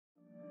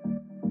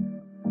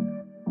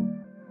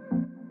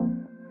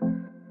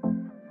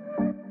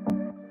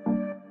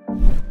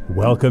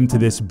Welcome to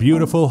this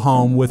beautiful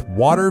home with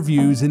water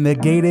views in the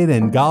gated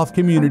and golf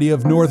community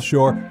of North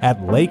Shore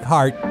at Lake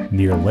Hart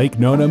near Lake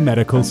Nona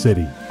Medical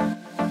City.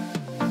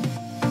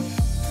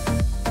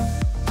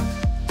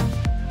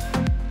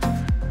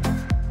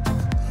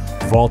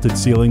 Vaulted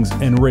ceilings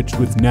enriched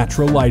with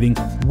natural lighting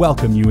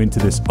welcome you into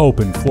this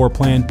open floor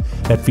plan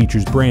that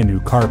features brand new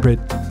carpet,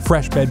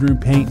 fresh bedroom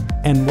paint,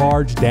 and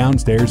large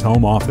downstairs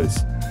home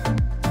office.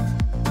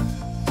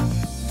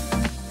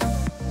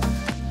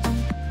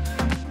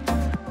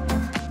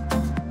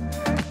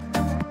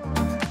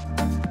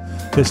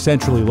 The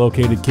centrally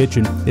located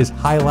kitchen is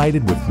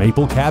highlighted with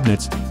maple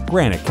cabinets,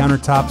 granite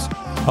countertops,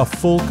 a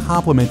full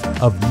complement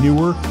of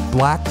newer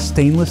black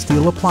stainless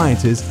steel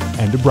appliances,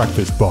 and a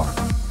breakfast bar.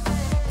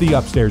 The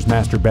upstairs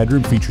master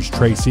bedroom features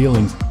tray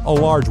ceilings, a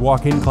large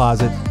walk-in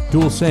closet,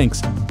 dual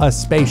sinks, a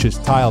spacious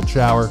tiled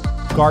shower,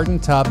 garden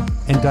tub,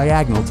 and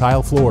diagonal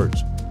tile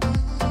floors.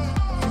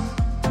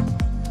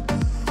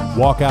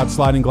 Walkout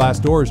sliding glass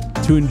doors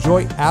to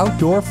enjoy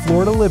outdoor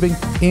Florida living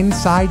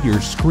inside your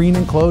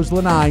screen-enclosed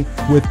lanai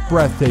with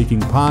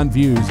breathtaking pond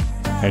views,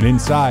 and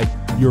inside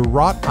your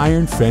wrought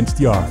iron fenced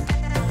yard.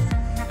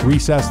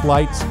 Recessed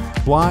lights,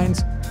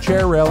 blinds,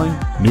 chair railing,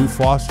 new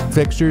faucet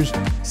fixtures,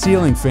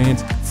 ceiling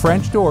fans,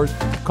 French doors,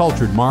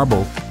 cultured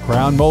marble,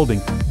 crown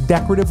molding,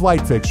 decorative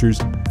light fixtures,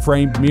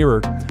 framed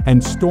mirror,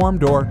 and storm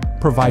door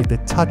provide the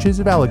touches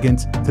of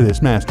elegance to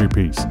this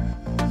masterpiece.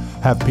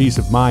 Have peace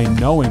of mind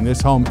knowing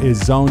this home is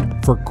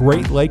zoned for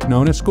Great Lake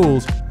Nona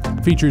schools,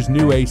 features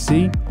new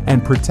AC,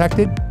 and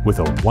protected with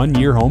a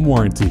 1-year home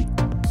warranty.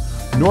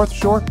 North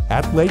Shore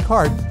at Lake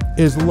Hart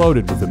is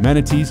loaded with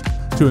amenities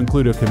to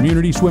include a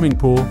community swimming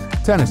pool,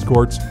 tennis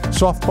courts,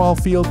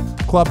 softball field,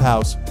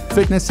 clubhouse,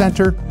 fitness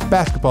center,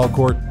 basketball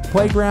court,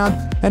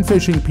 playground, and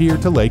fishing pier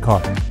to Lake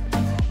Hart.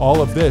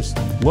 All of this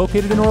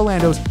located in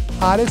Orlando's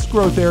hottest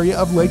growth area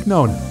of Lake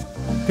Nona.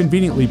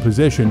 Conveniently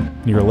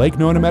positioned near Lake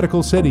Nona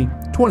Medical City,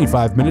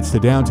 25 minutes to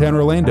downtown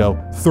Orlando,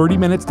 30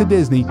 minutes to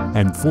Disney,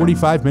 and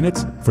 45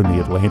 minutes from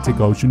the Atlantic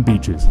Ocean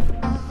beaches.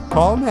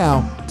 Call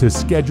now to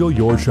schedule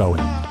your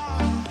showing.